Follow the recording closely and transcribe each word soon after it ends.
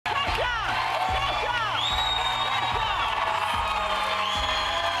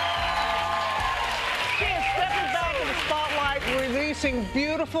releasing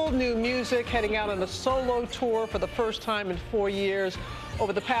beautiful new music, heading out on a solo tour for the first time in 4 years.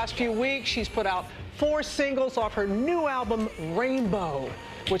 Over the past few weeks, she's put out 4 singles off her new album, Rainbow,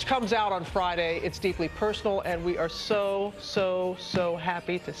 which comes out on Friday. It's deeply personal, and we are so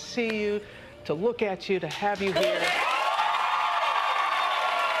happy to see you, to look at you, to have you here.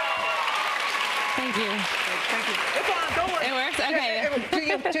 Thank you. Thank you. It's on, don't worry. It works?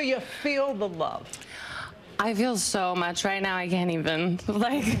 Okay. Do you feel the love? I feel so much right now, I can't even.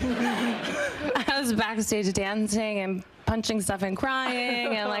 Like, I was backstage dancing and punching stuff and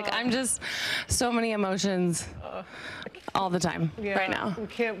crying, and like, I'm just so many emotions all the time right now. We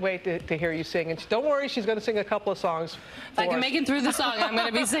can't wait to hear you sing. And don't worry, she's going to sing a couple of songs. If I can make it through the song, I'm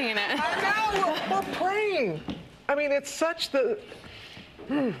going to be singing it. I know, we're praying. I mean, it's such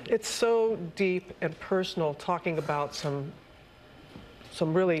it's so deep and personal, talking about some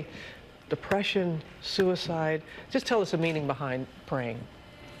really depression, suicide. Just tell us the meaning behind praying.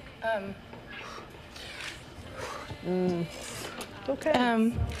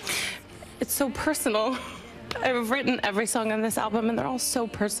 Okay. It's so personal. I've written every song on this album, and they're all so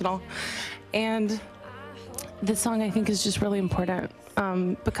personal. And this song, I think, is just really important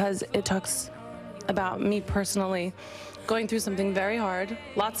because it talks about me personally going through something very hard,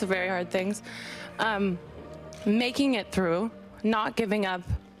 lots of very hard things, making it through, not giving up,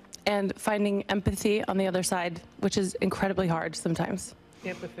 and finding empathy on the other side, which is incredibly hard sometimes.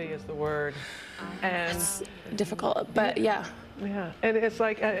 Empathy is the word. And it's difficult, but yeah. Yeah, and it's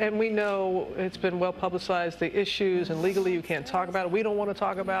like, and we know it's been well publicized, the issues, and legally you can't talk about it. We don't want to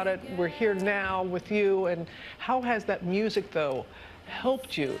talk about it. We're here now with you. And how has that music, though,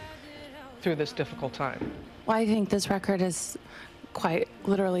 helped you through this difficult time? Well, I think this record has quite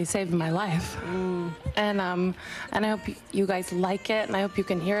literally saved my life. And I hope you guys like it, and I hope you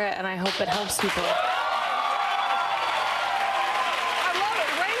can hear it, and I hope it helps people. I love it,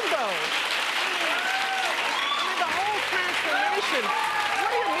 Rainbow. I mean, the whole transformation.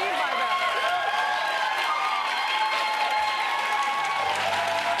 What do you mean by that?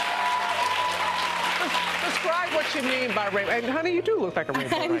 Describe what you mean by rainbow. And honey, you do look like a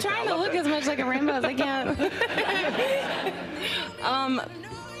rainbow. I'm trying to look as much like a rainbow as I can.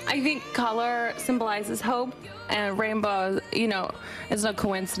 I think color symbolizes hope, and rainbow, you know, it's no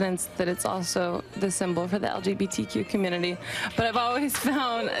coincidence that it's also the symbol for the LGBTQ community. But I've always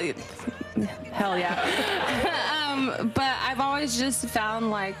found, hell yeah. But I've always just found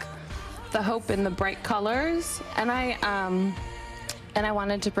like the hope in the bright colors, and I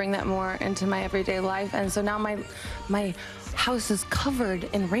wanted to bring that more into my everyday life. And so now my house is covered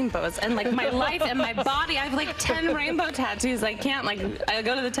in rainbows, and like my life and my body, I have like 10 rainbow tattoos. I can't, like, I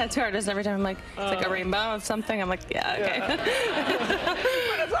go to the tattoo artist every time, I'm like, it's like a rainbow of something. I'm like, yeah, okay.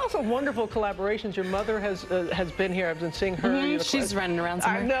 It's also wonderful collaborations. Your mother has been here. I've been seeing her. You know, she's running around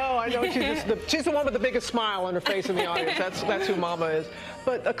somewhere. I know. She's the one with the biggest smile on her face in the audience. That's who Mama is.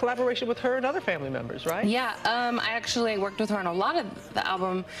 But a collaboration with her and other family members, right? Yeah, I actually worked with her on a lot of the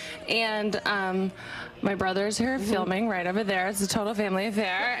album, and my brother's here filming right over there. It's a total family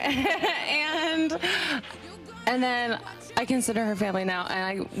affair. and then I consider her family now, and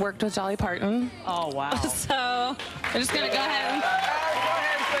I worked with Dolly Parton. Oh, wow. So I'm just gonna go ahead and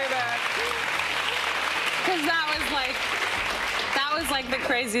say that. Because that was like the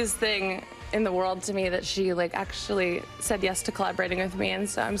craziest thing in the world to me, that she like actually said yes to collaborating with me, and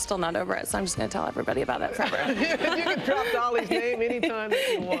so I'm still not over it, so I'm just going to tell everybody about it forever. You can drop Dolly's name anytime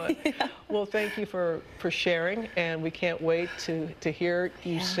that you want. Yeah. Well, thank you for sharing, and we can't wait to hear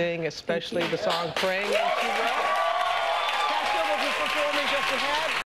you sing, especially the song Praying.